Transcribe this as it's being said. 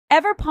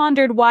Ever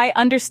pondered why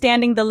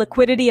understanding the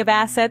liquidity of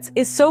assets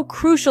is so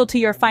crucial to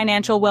your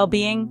financial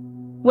well-being?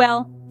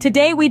 Well,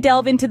 today we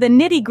delve into the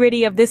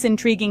nitty-gritty of this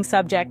intriguing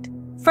subject.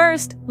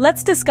 First,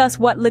 let's discuss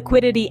what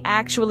liquidity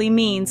actually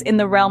means in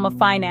the realm of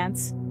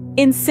finance.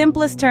 In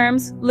simplest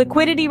terms,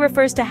 liquidity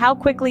refers to how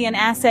quickly an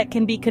asset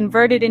can be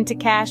converted into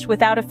cash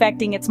without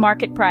affecting its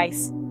market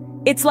price.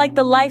 It's like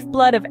the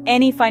lifeblood of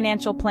any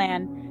financial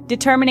plan,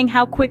 determining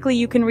how quickly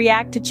you can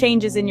react to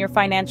changes in your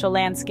financial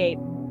landscape.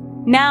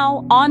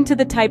 Now, on to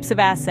the types of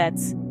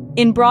assets.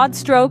 In broad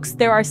strokes,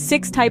 there are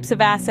 6 types of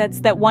assets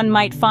that one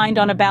might find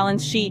on a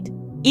balance sheet,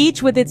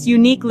 each with its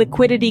unique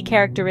liquidity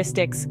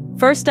characteristics.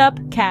 First up,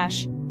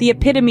 cash, the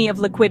epitome of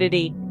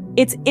liquidity.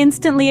 It's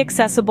instantly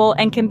accessible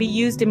and can be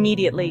used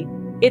immediately.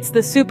 It's the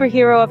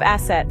superhero of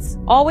assets,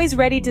 always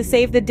ready to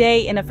save the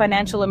day in a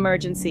financial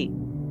emergency.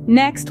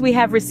 Next, we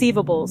have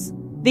receivables.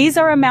 These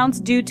are amounts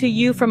due to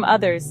you from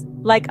others,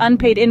 like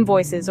unpaid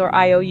invoices or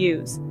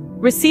IOUs.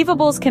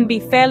 Receivables can be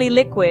fairly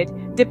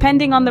liquid,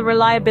 depending on the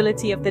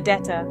reliability of the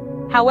debtor.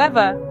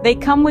 However, they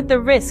come with the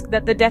risk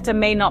that the debtor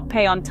may not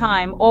pay on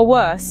time, or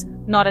worse,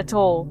 not at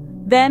all.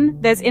 Then,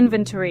 there's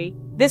inventory.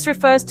 This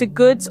refers to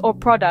goods or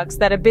products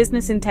that a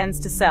business intends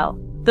to sell.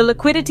 The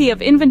liquidity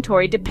of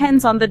inventory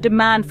depends on the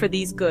demand for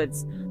these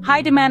goods.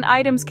 High-demand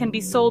items can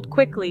be sold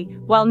quickly,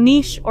 while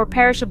niche or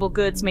perishable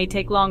goods may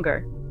take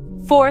longer.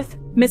 Fourth,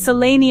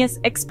 miscellaneous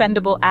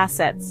expendable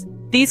assets.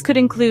 These could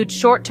include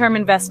short-term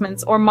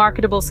investments or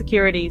marketable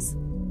securities.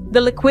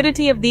 The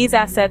liquidity of these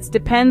assets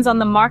depends on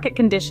the market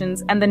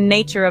conditions and the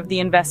nature of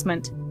the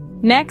investment.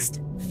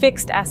 Next,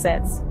 fixed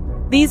assets.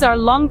 These are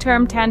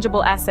long-term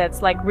tangible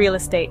assets like real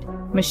estate,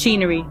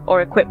 machinery,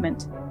 or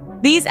equipment.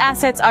 These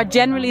assets are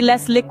generally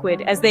less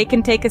liquid as they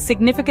can take a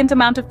significant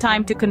amount of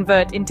time to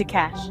convert into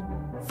cash.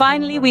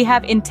 Finally, we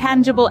have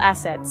intangible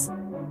assets.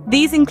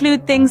 These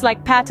include things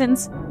like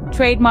patents,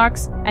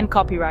 trademarks, and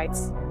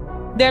copyrights.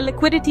 Their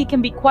liquidity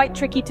can be quite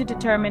tricky to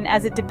determine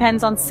as it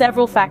depends on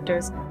several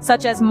factors,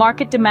 such as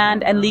market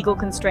demand and legal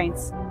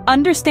constraints.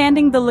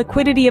 Understanding the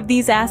liquidity of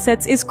these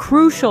assets is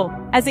crucial,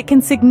 as it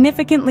can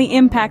significantly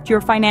impact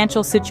your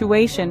financial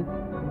situation.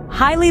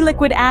 Highly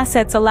liquid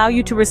assets allow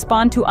you to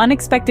respond to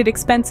unexpected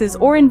expenses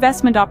or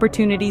investment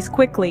opportunities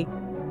quickly.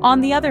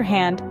 On the other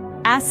hand,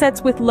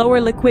 assets with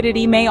lower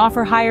liquidity may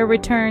offer higher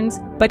returns,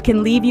 but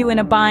can leave you in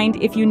a bind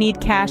if you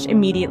need cash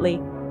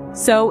immediately.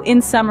 So,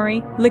 in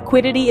summary,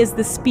 liquidity is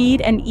the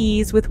speed and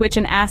ease with which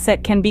an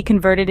asset can be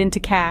converted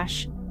into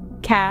cash.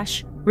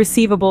 Cash,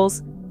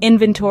 receivables,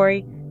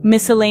 inventory,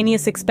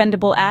 miscellaneous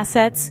expendable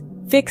assets,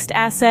 fixed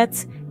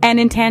assets, and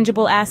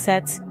intangible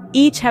assets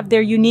each have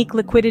their unique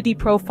liquidity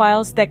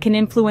profiles that can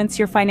influence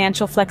your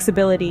financial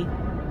flexibility.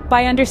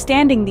 By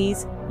understanding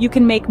these, you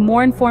can make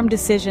more informed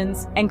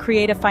decisions and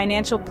create a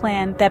financial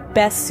plan that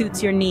best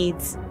suits your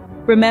needs.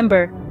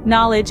 Remember,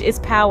 knowledge is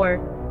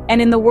power.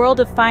 And in the world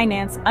of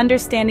finance,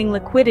 understanding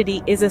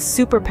liquidity is a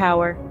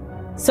superpower.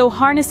 So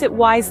harness it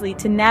wisely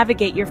to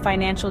navigate your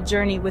financial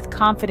journey with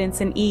confidence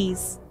and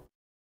ease.